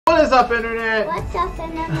What is up, Internet? What's up,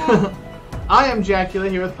 Internet? I am Jacula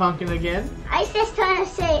here with Punk-Inz again. I was just trying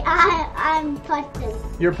to say I'm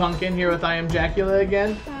Punk-Inz. You're Punk-Inz here with I Am Jacula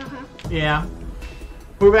again? Uh-huh. Yeah.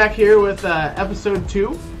 We're back here with episode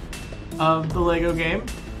 2 of the Lego game.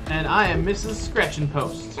 And I am Mrs. Scratchin'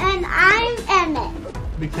 Post. And I'm Emmett.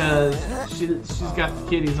 Because she's got the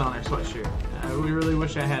kitties on her sweatshirt. We really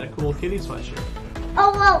wish I had a cool kitty sweatshirt.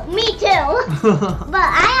 Oh, well, me too. But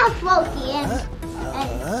I have Floki and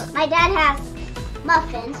my dad has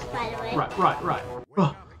muffins, by the way. Right.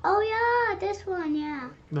 Oh, yeah, this one, yeah.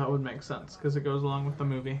 That would make sense, because it goes along with the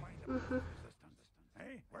movie. Mm-hmm.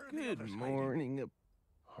 Good morning,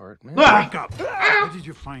 apartment. Wake up! Where did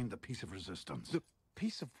you find the piece of resistance? The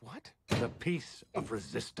piece of what? The piece of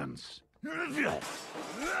resistance. I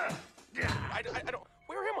don't...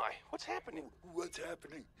 Where am I? What's happening? What's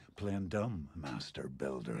happening? Playing dumb, Master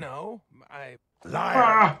Builder. No, I...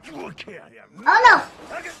 Liar! Oh,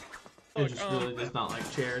 It just really does not like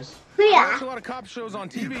chairs. no. I Yeah. watch a lot of cop shows on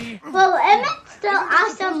TV. Well, Emmett's the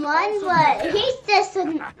awesome one, but he's just a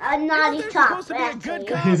naughty cop, actually.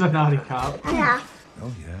 He's a naughty cop. Yeah.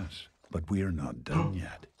 Oh, yes. But we're not done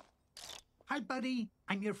yet. Hi, buddy.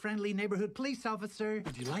 I'm your friendly neighborhood police officer.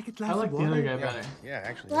 Would you like a glass I like of the water? other guy better. Yeah,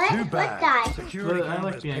 actually. What? Too What bad. guy? Security I like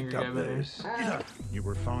cameras the angry picked guy up better. this. You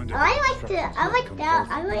were found. Oh, I like that. I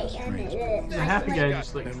like Emmett. The happy guy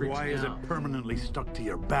just like Then freaks why me is out. it permanently stuck to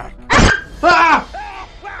your back? Ah!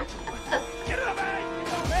 Get in the bag!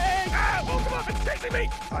 Ah, woke him up, it's chasing me!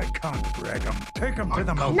 I can't drag him. Take him to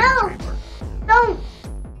the milking No. chamber. Don't.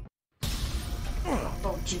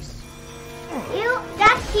 Oh, jeez.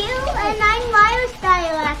 That's you, and I'm Wild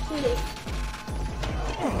Style, actually.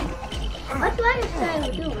 What's Wild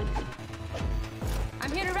Style doing?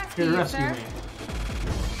 I'm here to rescue Here to you, rescue sir. me.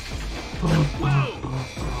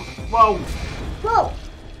 Whoa! Whoa.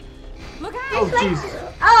 Look out! Oh, jeez.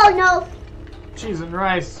 Oh, no. Cheese and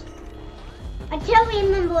rice. I can't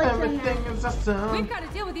remember what's on Everything that. is awesome. We've got to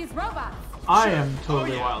deal with these robots. I am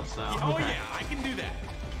totally wild style. Oh, Okay. yeah, I can do that.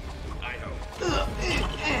 I hope.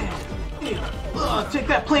 Take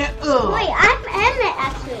that plant. Ugh. Wait, I'm Emmett,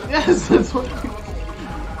 actually. Yes, that's what.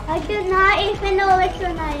 I do not even know which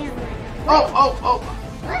one I am right now. Oh.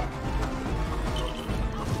 What?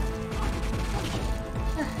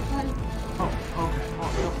 Oh, okay. Oh.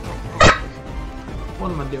 What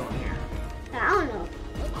am I doing here? I don't know.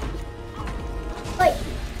 Wait,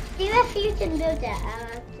 see if you can do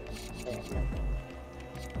that.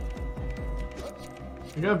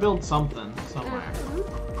 You gotta build something somewhere.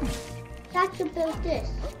 Got to build this.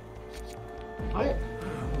 I You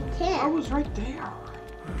can't. was right there.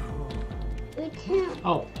 You can't.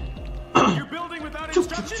 Oh. You're building without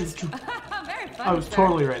instructions? Very funny, I was sir.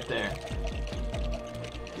 totally right there.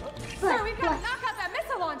 Sir, we've got to knock out that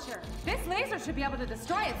missile launcher. This laser should be able to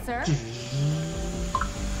destroy it, sir.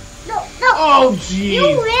 No. Oh, You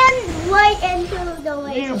jeez. ran right into the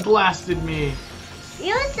laser. You blasted me.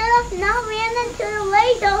 You should have not ran into the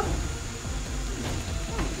laser.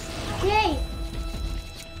 Yay.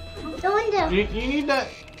 Don't do. You need to.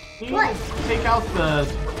 You need What? to take out the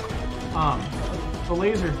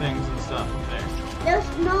laser things and stuff up there. There's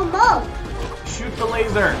no more. Shoot the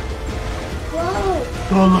laser. Whoa.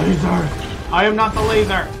 The laser. I am not the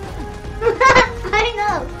laser. I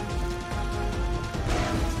know.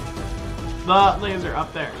 The laser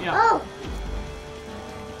up there. Yeah. Oh.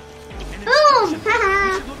 An Boom. instruction. We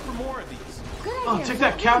should look for more of these. Good Oh, idea, take sir.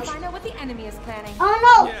 that couch. Find out what the enemy is planning. Oh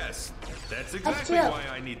no. Yes, that's exactly exactly true. why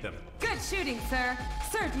I need them. Good shooting, sir.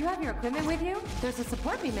 Sir, do you have your equipment with you? There's a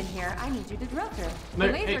support beam in here. I need you to drill through. The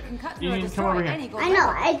There- laser hey, can cut you through and need to come over destroy here. any gold I know.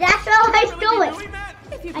 weapon. That's all I was Really doing. doing that?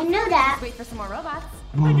 If you I prefer, knew that. just wait for some more robots.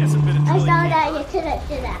 I guess a bit of I drilling saw here. that you couldn't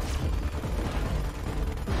do that.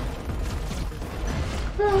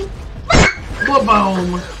 Boom. Boom.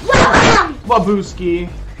 Wham! Wabooski.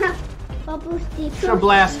 Babuski.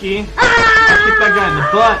 Shablasky. Ah! Kick that guy in the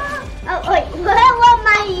butt. Oh wait, what am I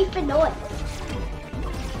even doing?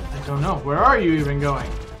 I don't know. Where are you even going?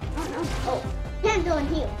 Oh, can't do it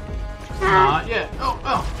here. Yeah. Oh.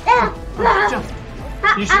 Ah! Jump.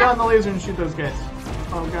 You shoot down the laser and shoot those guys.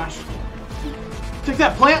 Oh gosh. Take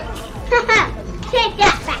that plant. Take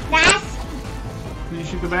that back, guys. Did you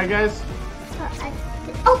shoot the bad guys?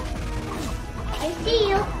 Oh, I see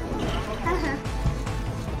you.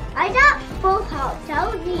 I got full health. I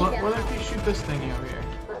don't need What them. if you shoot this thingy over here?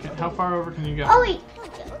 Okay, how far over can you go? Oh wait,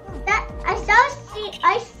 that I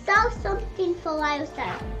saw something for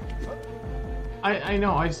lifestyle. I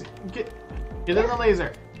know. I see. Get in the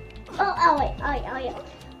laser. Oh wait.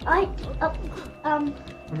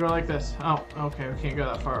 We'll go like this. Oh, okay. We can't go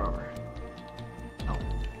that far over. Oh.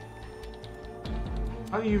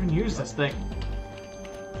 How do you even use this thing?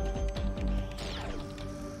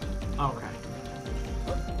 Okay.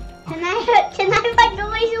 Can I find the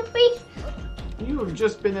laser, please? You have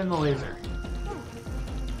just been in the laser.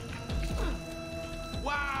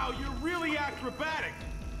 Wow, you're really acrobatic.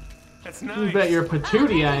 That's nice. You bet your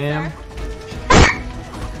patootie I am.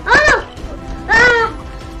 Oh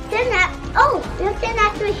no! Didn't that? Oh, you didn't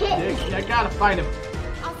actually hit. Yeah, I gotta fight him.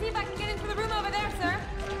 I'll see if I can get into the room over there, sir.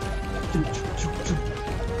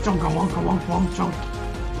 Junk, wonka, wonk, wonk, junk.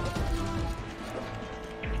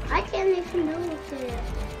 I can't even know what to do.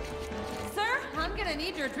 Sir, I'm gonna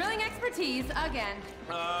need your drilling expertise again.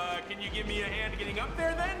 Can you give me a hand getting up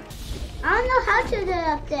there then? I don't know how to get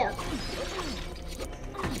up there.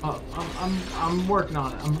 Oh, I'm working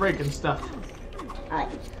on it. I'm breaking stuff. Alright.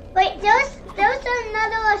 Wait, there's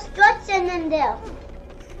another instruction in there.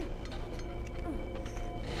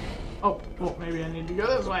 Oh, well, maybe I need to go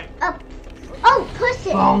this way. Up. Oh, push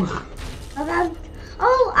it. Bonk. Around.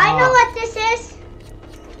 Oh, I know what this is.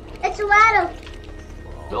 It's a ladder.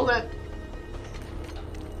 Build it.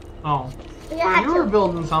 Oh. Yeah, You were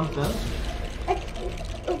building something.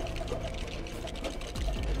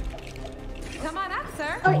 Come on up,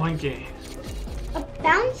 sir. Jaboinky. A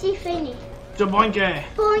bouncy thingy. Jaboinky.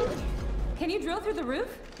 Boink. Can you drill through the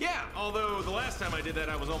roof? Yeah, although the last time I did that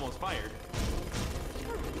I was almost fired.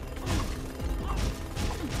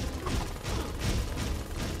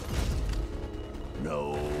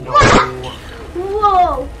 No.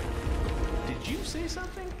 Whoa. Did you say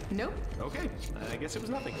something? Nope. Okay, I guess it was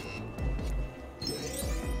nothing.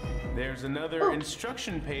 There's another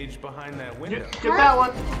instruction page behind that window. Get that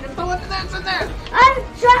one. Get the one that's in there. I'm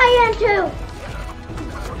trying to.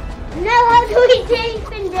 Now how do we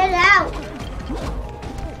even get out?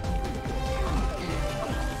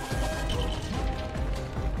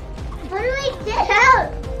 How do we get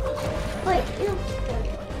out? Wait,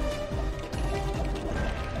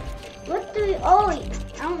 what do we, oh,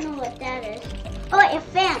 I don't know what that is. Oh, wait, a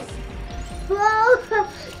fan. Whoa.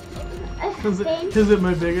 Is it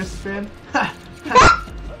my biggest fan?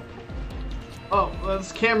 Oh, well,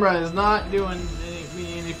 this camera is not doing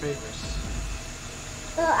me any favors.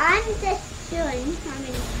 Well, I'm just chilling.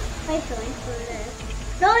 Waiting for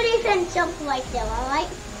this. Don't even jump like that, alright?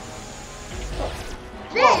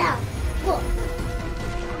 There! Look.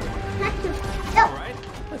 No. Alright,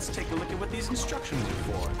 let's take a look at what these instructions are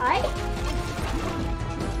for. Alright?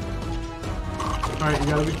 Alright, you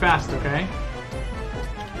gotta be fast, okay?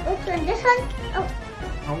 Open this one? Oh.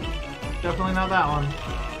 Nope. Definitely not that one.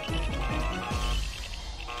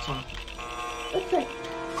 This one. Open.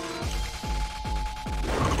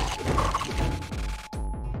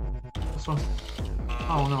 This one.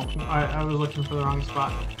 Oh no, I was looking for the wrong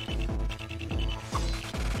spot.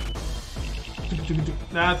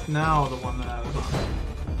 That's now the one that I was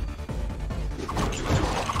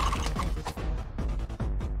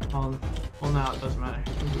on. Well, now it doesn't matter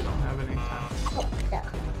because we don't have any time. Oh, there.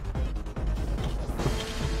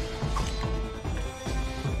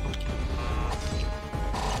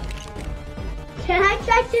 Can I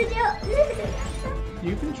try to do it?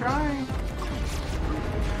 You can try.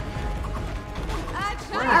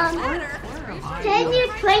 Where am I? Can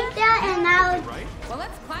you drink that and I'll... Right? Well,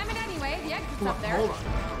 let's climb it anyway. The exit's Hold up on, there. hold on.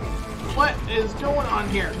 What is going on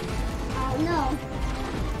here? I don't know.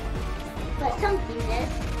 But something is.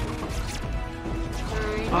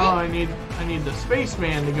 Oh, I need the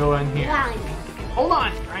spaceman to go in here. Fine. Hold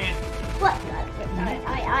on, Ryan. What?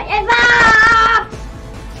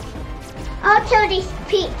 I'll kill these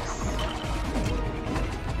peeps.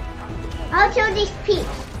 I'll kill these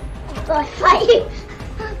peeps. Go fight you.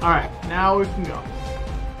 Alright, now we can go.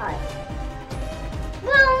 Alright.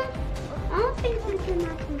 Well, I don't think we can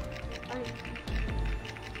actually fight.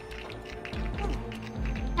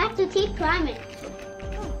 I have to keep climbing.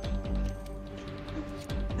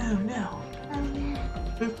 Oh no. Oh, no.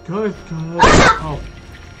 This guy's good. Oh,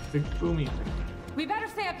 big boomy thing. We better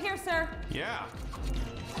stay up here, sir. Yeah.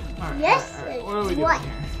 Alright, Yes, alright. What are we doing what?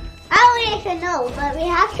 here? I don't even know, but we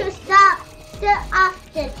have to stop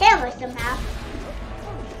off the camera somehow.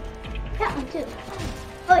 That one too.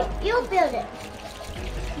 Oh, you build it.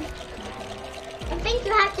 I think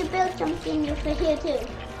you have to build something over here too.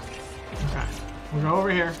 Okay, we'll go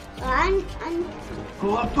over here. I'm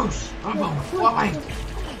Go up, boosh. Why?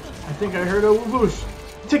 I think I heard a whoosh.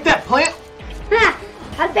 Take that, plant. Ha!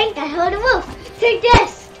 I think I heard a roof. Take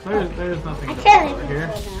this. There's nothing I to can't over even here.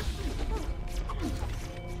 go now.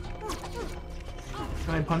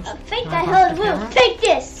 Can I punch? I think can I punch heard the a camera? roof. Take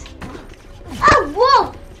this. Oh,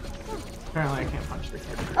 whoa! Apparently I can't punch the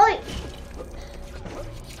camera. Oh,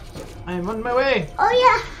 I am on my way. oh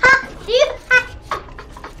yeah. Ha! Do you?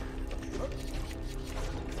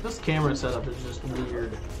 This camera setup is just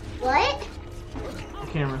weird. What? The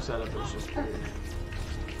camera setup is just weird.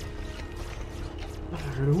 I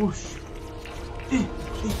heard a whoosh.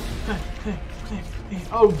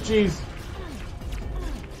 Oh, jeez.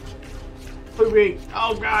 Poopy.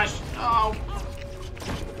 Oh, gosh. Oh.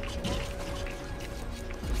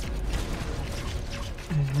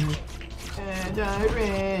 And I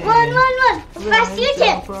ran. Run. Fast you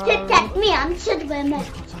can protect me. I'm Superman.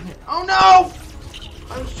 Oh, no.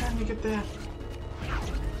 I was trying to get that.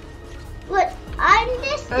 Look, I'm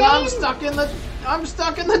just And I'm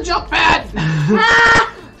stuck in the jump pad.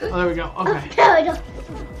 Ah! Oh, there we go. Okay. There we go.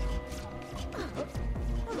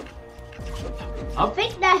 I Up.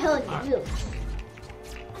 think that hurt you.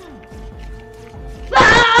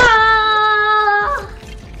 Ah!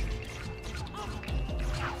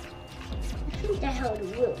 I think that hurt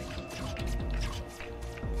you.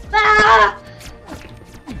 Ah!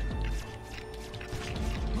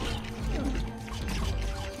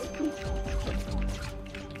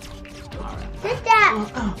 Sit down.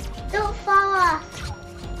 Don't fall off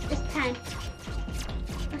this time.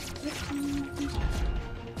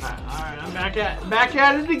 Alright, I'm back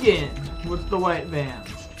at it again with the white vans.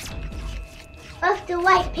 Of the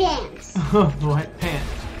white pants. The white pants.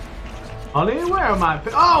 Honey, where are my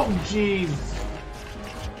pants? Oh, jeez.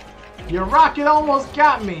 Your rocket almost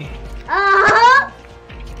got me. Uh-huh.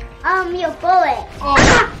 Your bullet. Oh,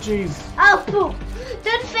 jeez. Oh, poop.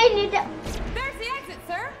 Don't say me that. There's the exit,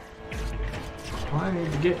 sir. Well, I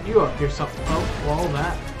need to get you up here something. Oh, well,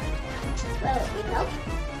 that. Well, nope.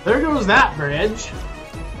 There goes that bridge.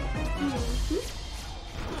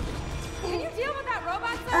 Can you deal with that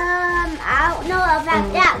robot, sir? I don't know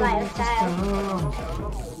about that lifestyle. Oh,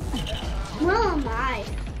 Oh my.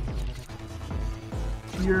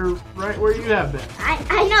 you're right where you have been.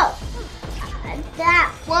 I know.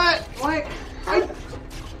 That. What? What?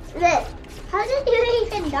 Look. How did you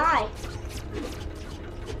even die?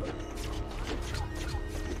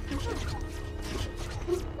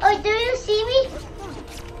 Oh, do you see me?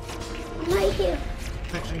 I'm right here.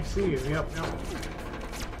 I see you. Yep.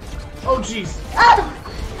 Oh, jeez. Oh,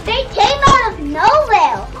 they came out of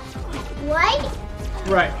nowhere. Right?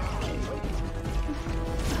 Right.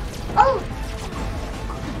 Oh.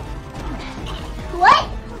 What?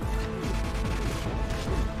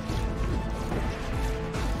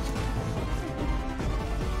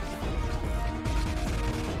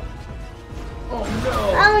 Oh, no.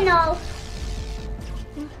 Oh no.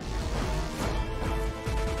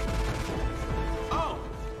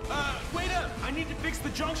 Wait up! I need to fix the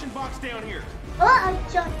junction box down here. Oh,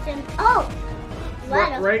 I jumped in. Oh.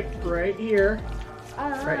 What? Right here.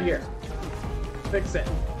 Right here. Fix it.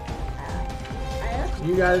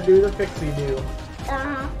 You gotta do the fixie do.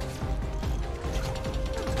 Uh-huh.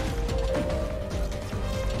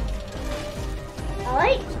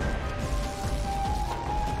 Alright.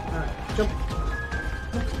 Alright, jump.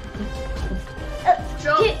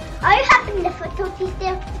 Are you having the difficulties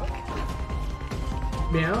there?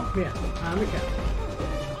 Meow. I'm the cat.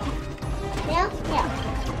 Yeah.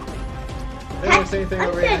 I don't see anything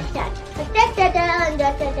over here.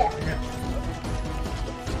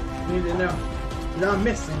 Need to know. Did I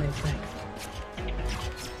miss anything?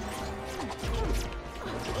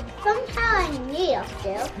 Somehow I'm near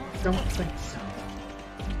still. Don't think so.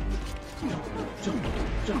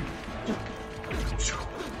 Jump.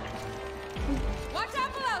 Watch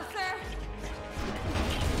out below, sir.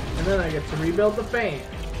 And then I get to rebuild the fan.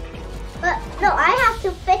 But no, I have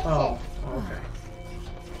to fix Oh, it. okay.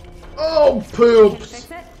 Oh, poops!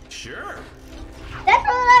 Fix it? Sure. That's what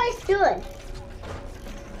I was doing.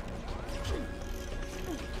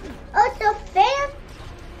 Oh, the fan?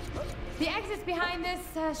 The exit's behind this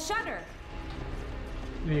shutter.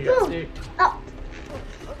 There you go. Boom. See? Oh,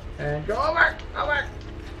 And go over.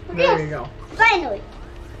 There yes. you go. Finally.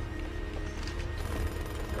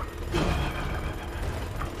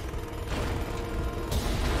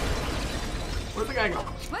 Where'd the guy go?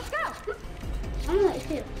 Let's go. I'm right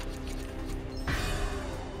here.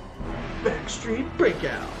 Backstreet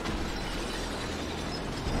Breakout.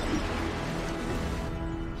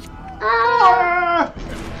 Oh.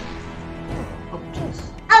 Oh, jeez.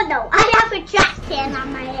 Oh no, I have a trash can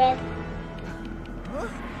on my head.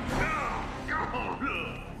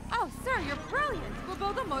 Oh, sir, you're brilliant. We'll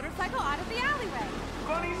build a motorcycle out of the alleyway.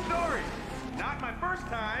 Funny story. Not my first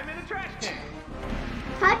time in a trash can.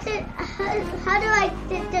 How do I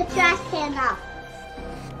get the trash can off?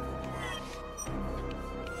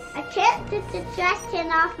 I can't get the trash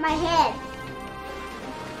can off my head.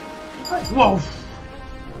 Whoa!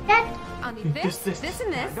 That I'll need this, This,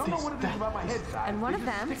 and this, I don't know what it is about my head size. and one They of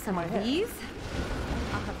just them, stick to some my of head. these.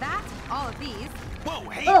 I'll have that, all of these. Whoa,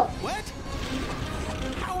 hey, Oh. what?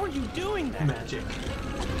 How are you doing that? Magic.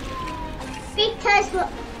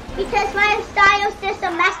 Because my style says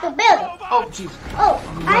a master builder. Oh, jeez. Oh,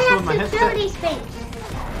 I messing have with my to headset. kill these things.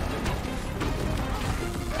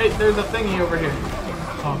 Hey, there's a thingy over here.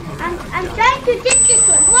 Oh, I'm trying to get this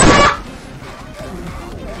one. Wah!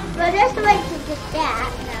 But there's a way to get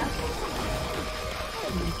that. No.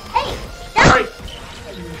 Hey, stop! right.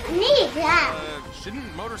 I need that.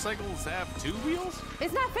 Shouldn't motorcycles have 2 wheels?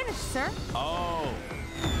 It's not finished, sir. Oh.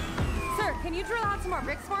 Sir, can you drill out some more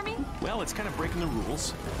bricks for me? Well, it's kind of breaking the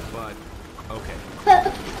rules, but okay.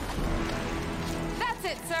 That's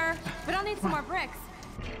it, sir. But I'll need some more bricks.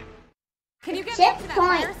 Can you get me to that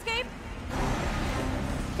Checkpoint. fire escape?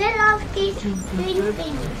 Fill off these green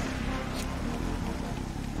things.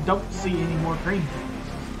 Don't see any more green.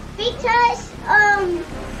 Because, oh,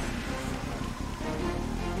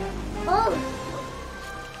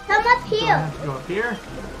 come up So I here. have to go up here.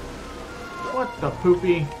 What the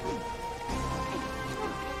poopy?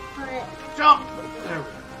 Alright. Jump! There we go.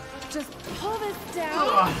 Just pull this down.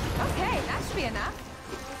 Ugh. Okay, that should be enough.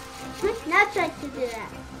 Now try to do that.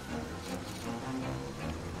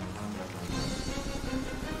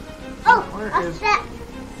 Oh, Where up is- that.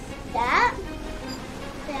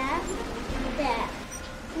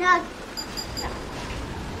 Now,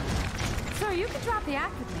 Sir, you can drop the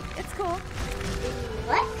act with me. It's cool.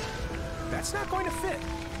 what? That's not going to fit.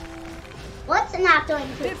 What's not going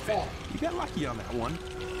to fit? You got lucky on that one.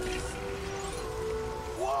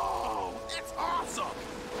 Whoa! That's awesome!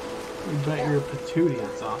 You bet your patootie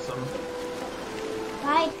that's awesome.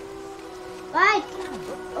 Why?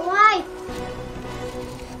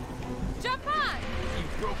 Jump on!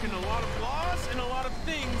 You've broken a lot of laws and a lot of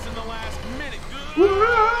things in the last minute.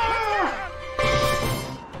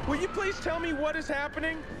 Will you please tell me what is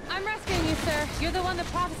happening? I'm rescuing you, sir. You're the one the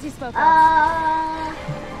prophecy spoke of.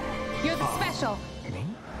 You're the special. Me?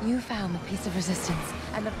 You found the piece of resistance,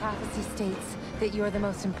 and the prophecy states that you're the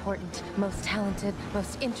most important, most talented,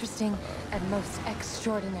 most interesting, and most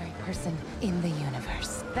extraordinary person in the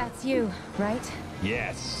universe. That's you, right?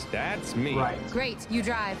 Yes, that's me. Right. Great, you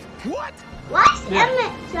drive. What? What's Yeah.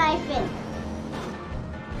 Emmett driving?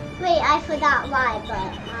 Wait, I forgot why,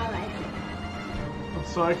 but alright.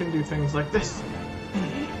 So I can do things like this.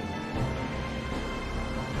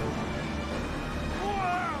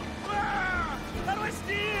 How do I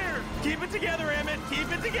steer? Keep it together, Emmett.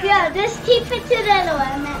 Keep it together. Yeah, just keep it together,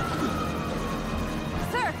 Emmett.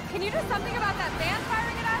 Sir, can you do something about that van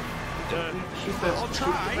firing at us? Shoot that. I'll shoot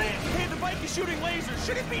try. the van. Hey, the bike is shooting lasers.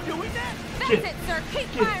 Should it be doing that? That's Get- it, sir.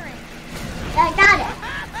 Keep get- firing. I got it.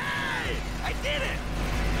 Hey! I did it!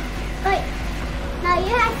 Wait. Now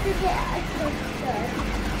you have to get a sister.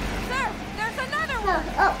 Sir, there's another Oh, one.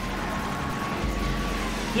 oh.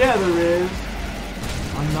 Yeah, there is.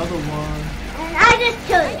 Another one. And I just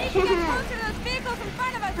killed I need it. to get closer to those vehicles in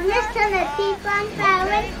front of us, I'm just sir. gonna keep on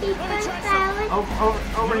firing, keep on firing. Oh, over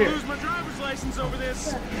I'm gonna here. lose my driver's license over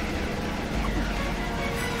this.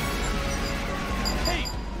 Hey,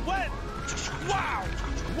 what? Wow!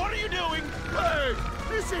 What are you doing? Hey,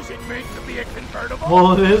 this isn't meant to be a convertible.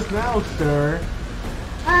 Well, it is now, sir.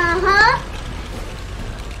 Uh-huh.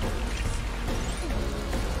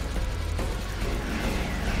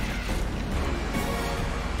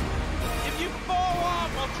 If you fall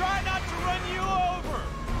off, I'll try not to run you over.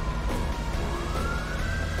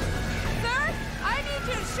 Sir, I need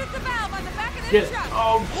you to shoot the valve on the back of this Get. truck.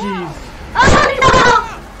 Oh, jeez. Oh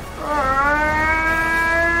no!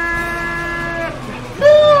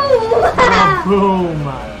 Boom.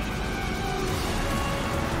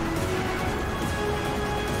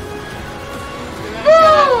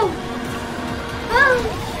 Boom! Boom!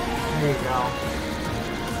 There you go.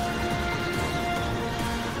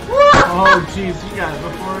 Whoa! Oh, jeez, you got it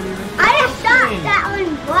before it even. I just shot that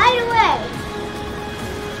one right away.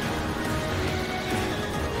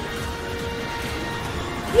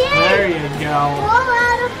 Yay! There you go. All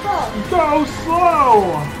out of full. Go slow.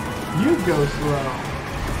 You go slow.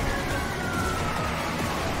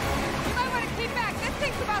 You might want to keep back. This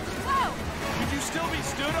thing's about to blow. Could you still be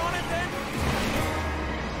stood on it then?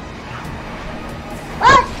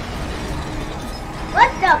 What? What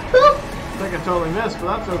the poop? I think I totally missed,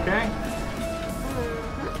 but that's okay.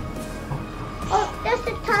 Oh, there's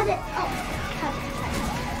a target. Oh,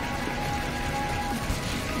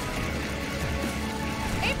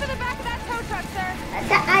 Aim for the back of that tow truck, sir.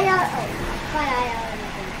 but I already did.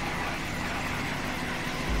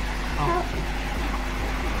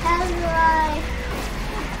 How do I?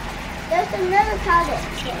 There's another target.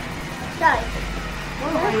 Sorry.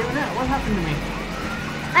 Where are you at? What happened to me?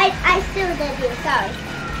 I still did you. Sorry.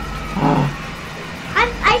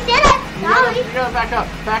 Sorry. You gotta back up.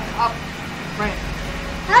 Back up. Right.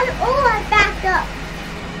 I backed up.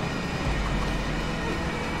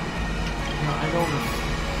 No, I don't know.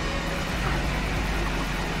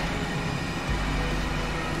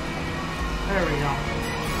 There we go.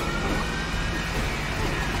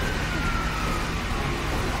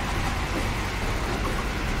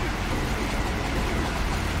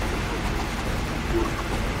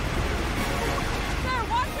 Sir,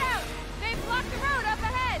 watch out! They've blocked the road up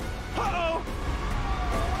ahead. Uh-oh!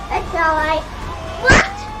 It's alright.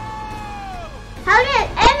 What? How did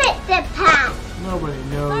Emmett get past? Nobody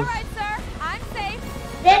knows. All right, sir. I'm safe.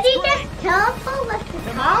 Did he just teleport with the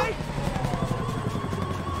Am car? I?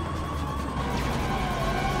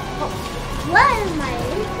 What am I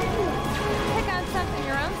listening? Pick on something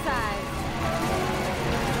your own size.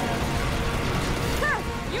 Sir,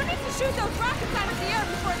 you need to shoot those rockets out of the air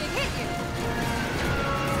before they hit you.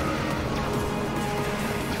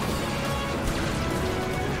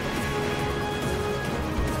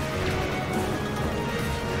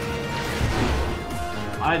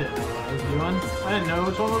 I didn't know what I was doing. I didn't know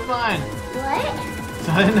which one was mine. What?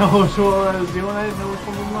 I didn't know which one I was doing. I didn't know which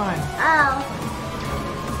one was mine. Oh.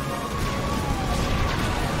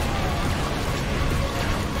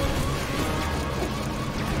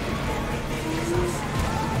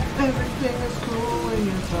 Everything is cool when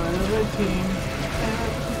you're part of a team.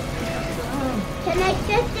 Can I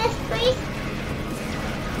get this, please?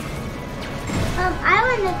 I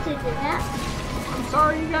wanted to do that. I'm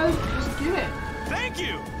sorry, you guys. Just get it. Thank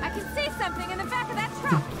you! I can see something in the back of that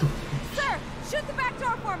truck. Sir, shoot the back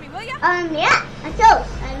door for me, will ya? Yeah, I will.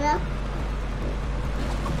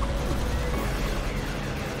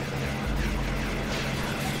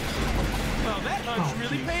 Well, that hunch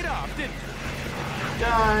really geez. paid off, didn't it?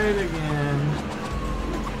 Died again.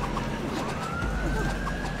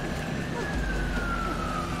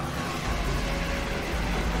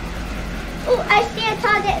 Oh, I see a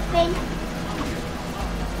target thing.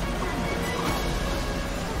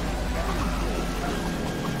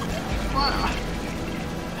 What?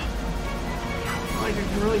 Not like I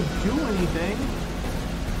can really do anything.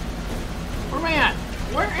 Where am I at?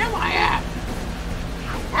 Where am I at?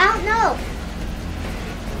 I don't know.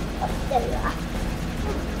 Oh, there you are.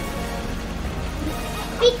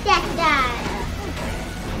 Beat that guy.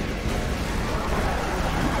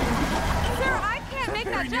 Sir, I can't make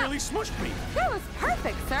Very that nearly jump. smushed me. That was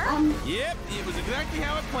perfect, sir. Yep, it was exactly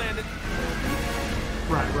how I planned it.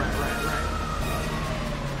 Right.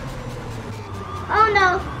 Oh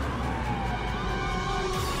no.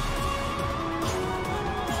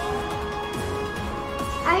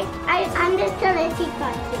 I'm just gonna keep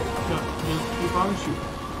on shooting. No, just keep on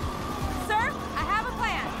shooting. Sir, I have a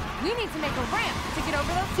plan. We need to make a ramp to get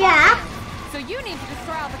over those Yeah. cars. So you need to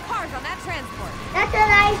destroy all the cars on that transport. That's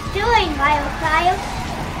what I was doing, Wildfire.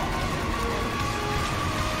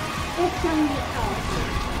 There's somebody else.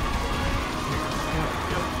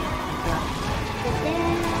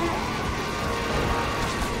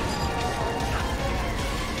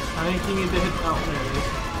 I think you need to hit. Oh, there it is.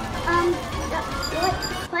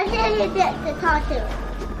 What did you get to talk to?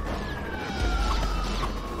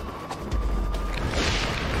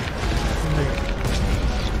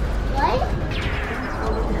 What?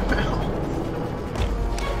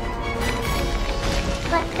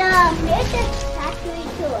 But there's a factory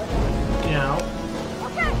too. Yeah.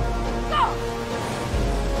 Okay, go!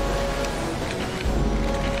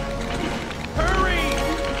 Hurry!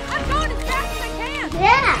 I'm going as fast as I can.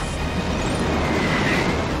 Yeah.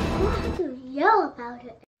 You have to yell about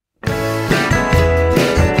it.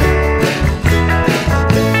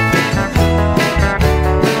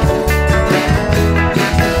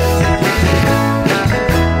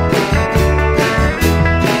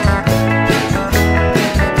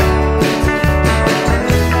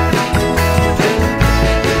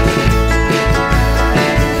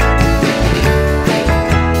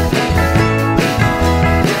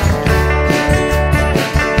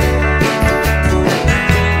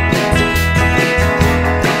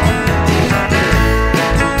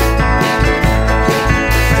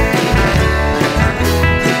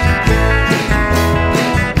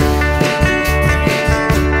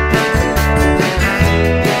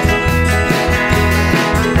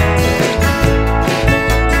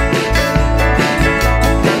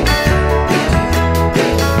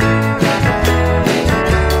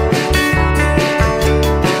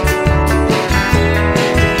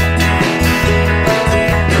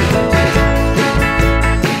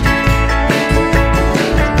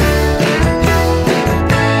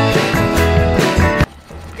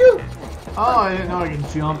 Oh, I didn't know I could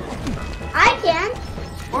jump. I can.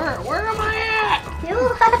 Where am I at? You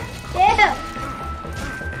are there.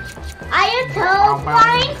 Are you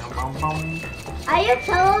colorblind? Are you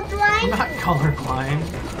colorblind? I'm not colorblind.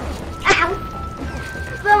 Ow!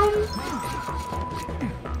 Boom!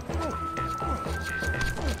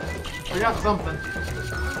 I got something.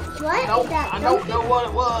 What Nope, is that? I don't know what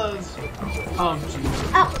it was. Oh,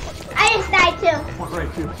 jeez. Oh, I just died too. Went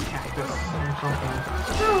right through the cactus or something.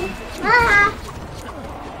 Boom! Haha!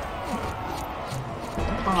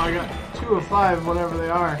 Oh, I got 2 of 5, whatever they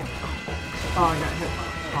are. Oh, I got hit by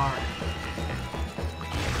a car.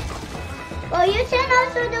 Well, you can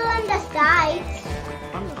also do on the sides.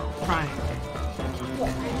 I'm trying.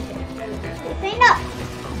 Clean up.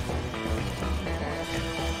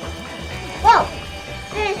 Whoa!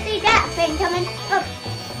 Didn't see that thing coming up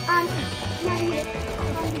on.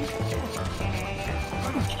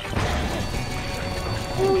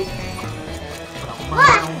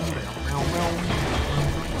 What?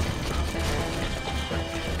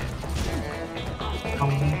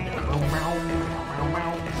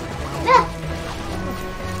 Look.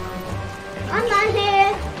 I'm not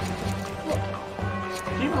here.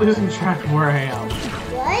 I keep losing track of where I am.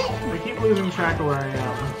 What? I keep losing track of where I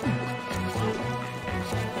am.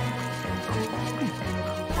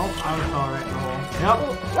 Oh, I fell right in the hole. Yep.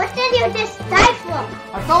 What did you just die from?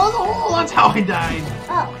 I fell in the hole! That's how I died!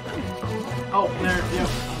 Oh. Oh, there, yep,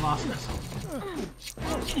 I lost myself.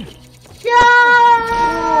 No!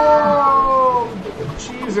 Oh,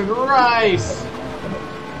 cheese and rice!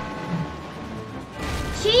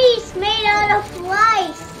 Cheese made out of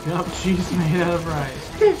rice. Yep, cheese made out of rice.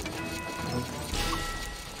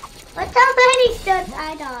 What's how many steps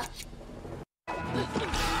I got?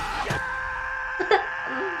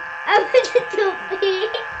 I was a toopy.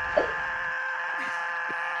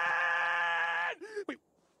 Wait,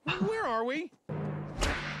 where are we?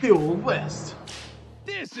 The Old West.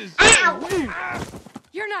 This is.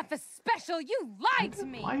 You're not the special. You lied to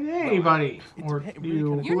me. Why did anybody? Or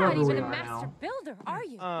you, You're not whoever we even a are master now. builder, are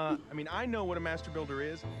you? I mean, I know what a master builder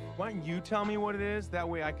is. Why don't you tell me what it is? That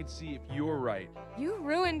way I could see if you're right. You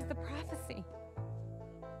ruined the prophecy.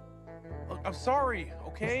 Look, I'm sorry,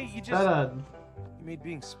 okay? You Is just. that You made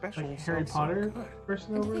being special like Harry sound so Potter good.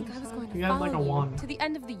 person And over to think I was inside? going to You had follow like a you wand. to the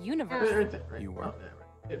end of the universe. Right there, right. You were. Oh, there,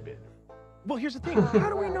 right. It did. Well, here's the thing. How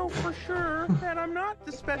do we know for sure that I'm not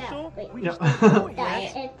the special? wait. We Yeah. just don't know it Die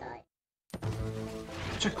yet. and die.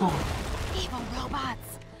 Checkpoint. Evil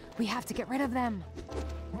robots. We have to get rid of them.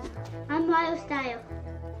 I'm Mario style.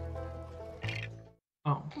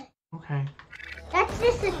 Oh, okay. That's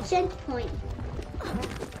just a checkpoint.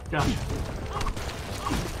 Gotcha.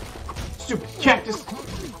 Stupid cactus.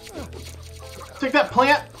 Take that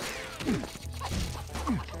plant.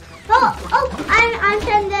 Oh, I'm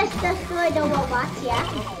trying to destroy the robots, yeah?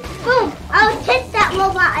 Boom! I'll hit that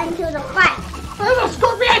robot into the fire. There's a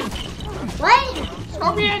scorpion! What?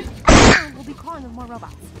 Scorpion! We'll be calling with more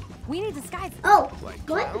robots. We need disguises. Oh, Like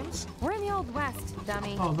what? clowns? We're in the Old West,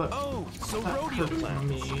 dummy. Oh, Oh, so that rodeo hurt clowns.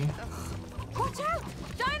 me. Watch out!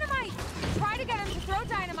 Dynamite! Try to get him to throw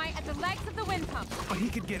dynamite at the legs of the wind pump. But he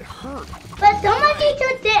could get hurt. But somebody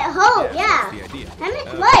took it home, yeah. That's the idea. That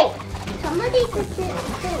is right. Somebody took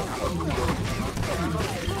it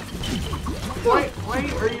Why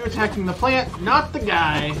are you attacking the plant, not the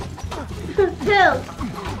guy? Who?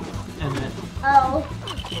 And then Oh,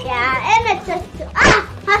 yeah, and it's just ah,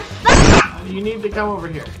 I fell. you need to come over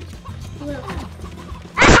here.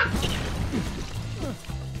 Ah!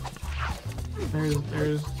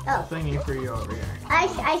 There's Oh. a thingy for you over here.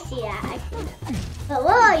 I see that. But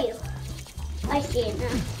where are you? I see it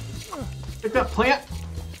now. Take that plant.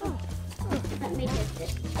 Let me get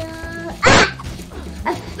this. Ah!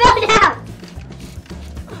 I fell down.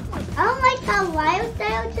 I don't like how wild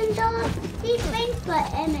styles and all these things,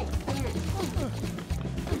 but Emmett can.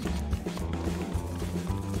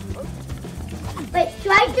 Wait,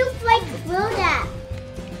 try to break through that.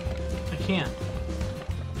 I can't.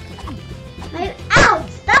 Wait, ow!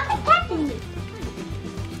 Stop attacking me.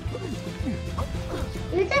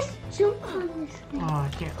 You just jump on this thing. Oh, I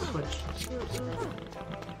can't switch.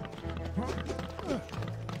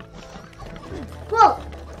 Whoa!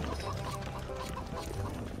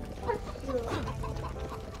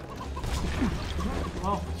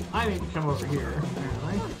 Well, I need to come over here,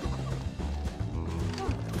 apparently.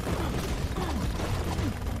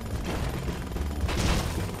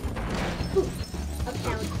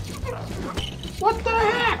 What the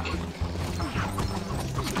heck?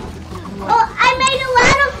 Oh, I made a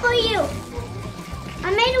ladder for you.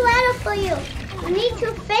 I made a ladder for you. We need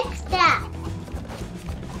to fix that.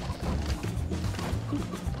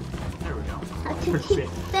 There we go. How to Fix keep it.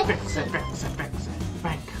 fix Fix it, fix it, fix it.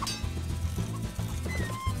 Bank.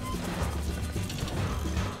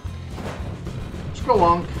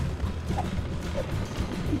 wonk.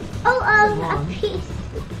 Oh, a piece.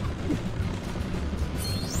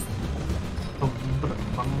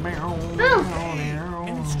 An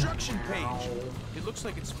instruction page. It looks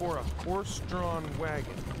like it's for a horse-drawn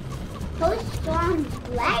wagon. Horse-drawn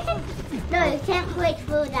wagon? No, you can't break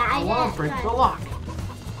through that. I want to break the lock.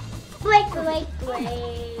 Break.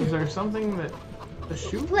 Is there something that to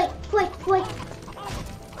shoot? Break.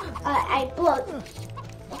 I broke.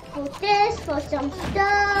 For this, for some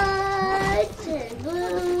studs, and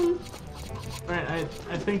boom. Alright,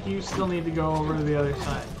 I think you still need to go over to the other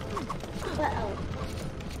side. Uh-oh.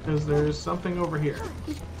 Because there's something over here.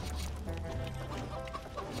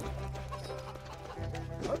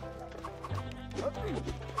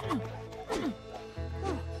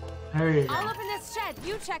 There you go. I'll open this shed.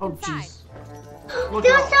 You check Oh, inside. jeez. Look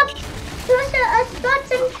There's out. a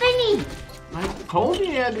studs and thingy. I told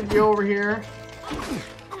you had to be over here.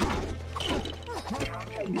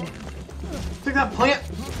 Take that plant.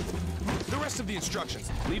 The rest of the instructions.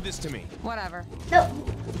 Leave this to me. Whatever. No.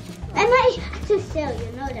 I might have to sell,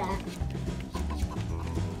 you know that.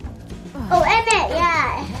 Oh, Emmett,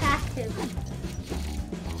 yeah, I have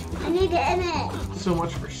to. I need the Emmett. So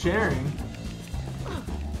much for sharing.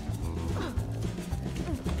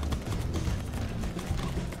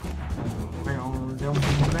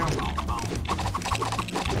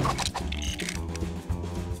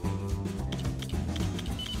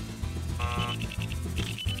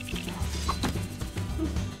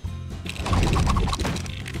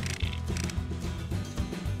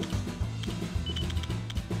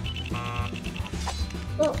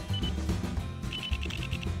 Oh.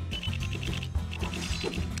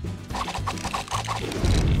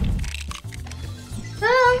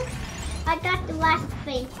 Boom! I got the last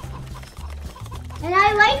thing. And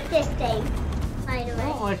I like this thing, by the I way.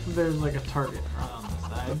 don't like that there's like a target on the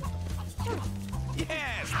side.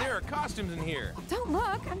 Yes, there are costumes in here. Don't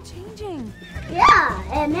look. I'm changing. Yeah,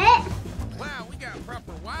 Emmett. Wow, we got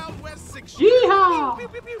proper Wild West 6. Yeehaw!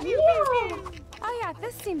 Oh yeah,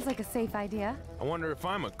 this seems like a safe idea. I wonder if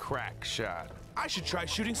I'm a crack shot. I should try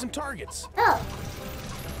shooting some targets. Oh,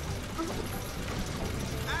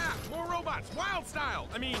 Ah, more robots, wild style.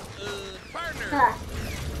 I mean, partner.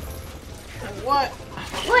 What?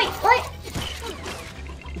 Wait.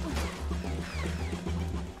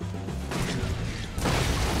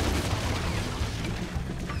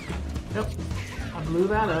 Yep. I blew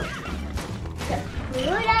that up. Blew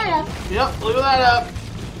that up. Yep, blew that up.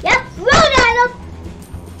 Yep, blew that up.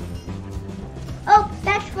 Oh,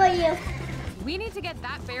 that's for you. We need to get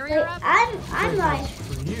that barrier Wait, up. I'm like,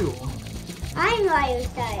 For you. I'm Ryu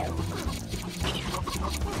style.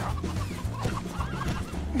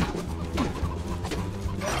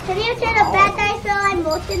 Can you tell the bad guys while I'm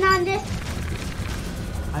working on this?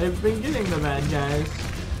 I've been getting the bad guys.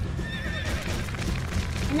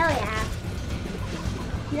 I know you have.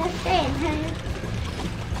 Just saying, honey.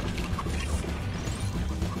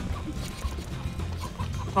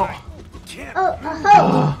 Oh. Can't. Oh, a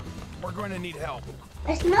hose. We're going to need help.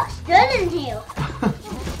 It smells good in here.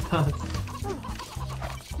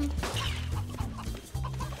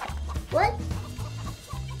 What?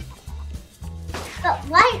 Oh,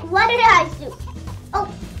 what did I do?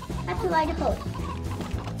 Oh, I have to light a hose.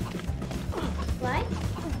 What?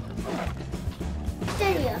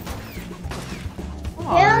 There you go.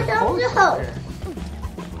 Oh, Here there's comes the posts hose. here.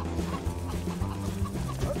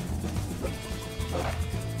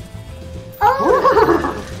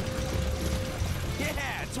 Oh!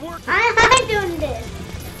 Yeah, it's working. I'm doing this.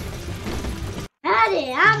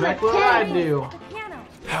 Howdy, I'm Exactly a what I king. do. Piano.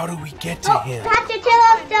 How do we get to Oh, him? have to kill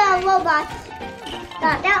off the robots.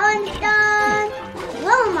 Got that one's done.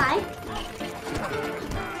 Where am I?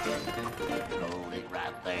 Hold it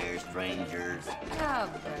right there, strangers. Oh,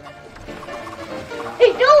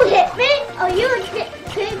 Hey, don't hit me, or you will get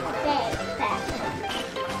big fast.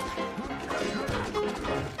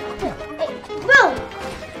 Boom!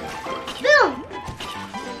 Boom!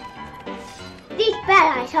 These bad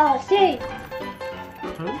guys are safe.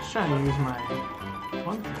 I'm just trying to use my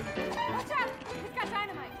one thing. watch out. He's got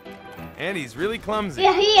dynamite. And he's really clumsy.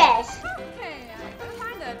 Yeah, he is. Okay, I gotta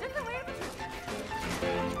find a different way to...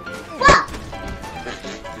 Fuck!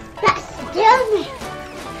 That scared me.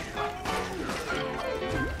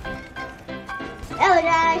 Oh,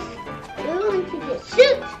 guys, we're going to the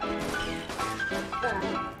suit.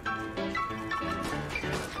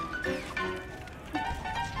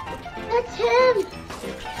 That's him.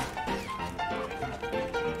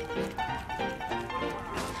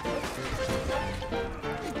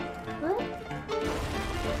 What?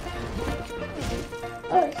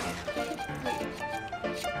 Oh.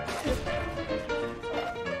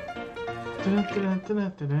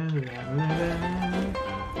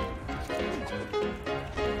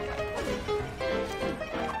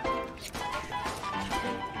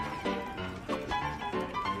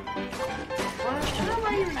 Where am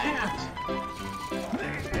I even at?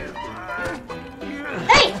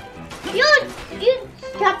 Hey! You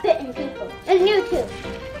stop hitting people. And you too.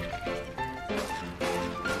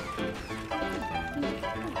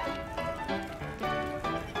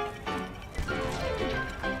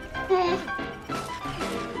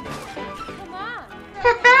 Come on.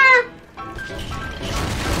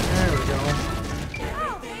 There we go.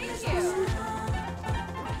 Oh, thank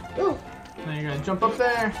you. Ooh. Now you're gonna jump up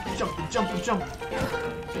there. Jump, jump, jump.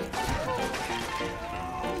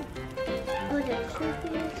 Oh, the truth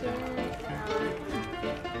is,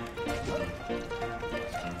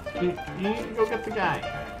 You need to go get the guy.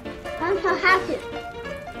 I'm so happy.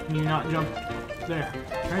 Can you not jump there?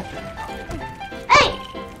 Right there. Hey!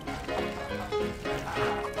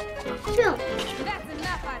 Shoot. That's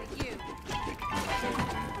enough out of you.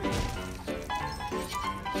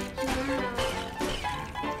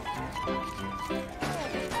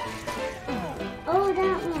 Oh,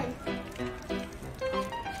 that one.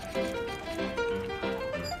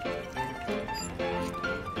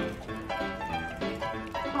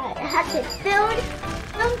 I have to build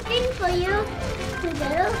something for you to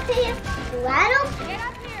get up here. Rattle? Get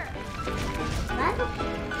up here. Rattle?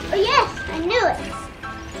 Oh yes, I knew it.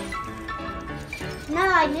 No,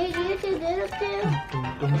 I need you to get up there.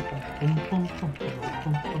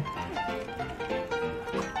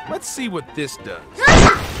 Let's see what this does.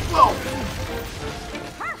 Whoa!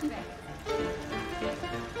 Perfect.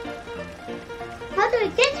 How do we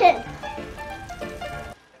get him?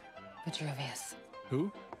 Vitruvius.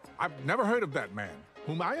 Who? I've never heard of that man.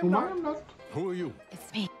 Whom I am Whom I not. am not. Who are you?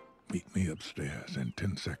 It's me. Meet me upstairs in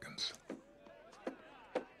 10 seconds.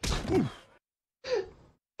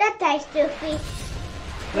 That guy's goofy.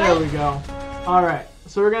 There we go. Alright,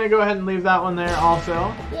 so we're gonna go ahead and leave that one there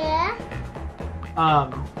also. Yeah.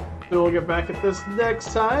 So we'll get back at this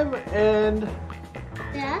next time, and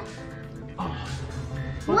Yeah.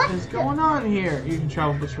 what What is the- going on here? You can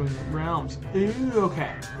travel between realms. Ooh,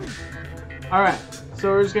 okay. Alright,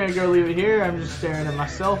 so we're just gonna go leave it here. I'm just staring at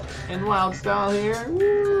myself in wild style here.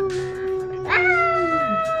 Woo.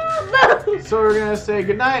 Ah! So we're gonna say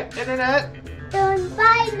goodnight, internet. Don't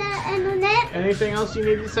buy the internet. Anything else you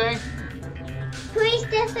need to say? Please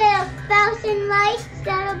just hit 1,000 likes.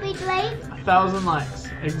 That'll be great. 1,000 likes.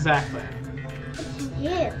 Exactly.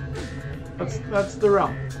 Yeah. That's the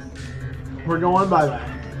realm. We're going bye-bye.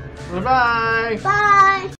 Bye-bye.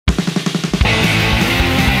 Bye.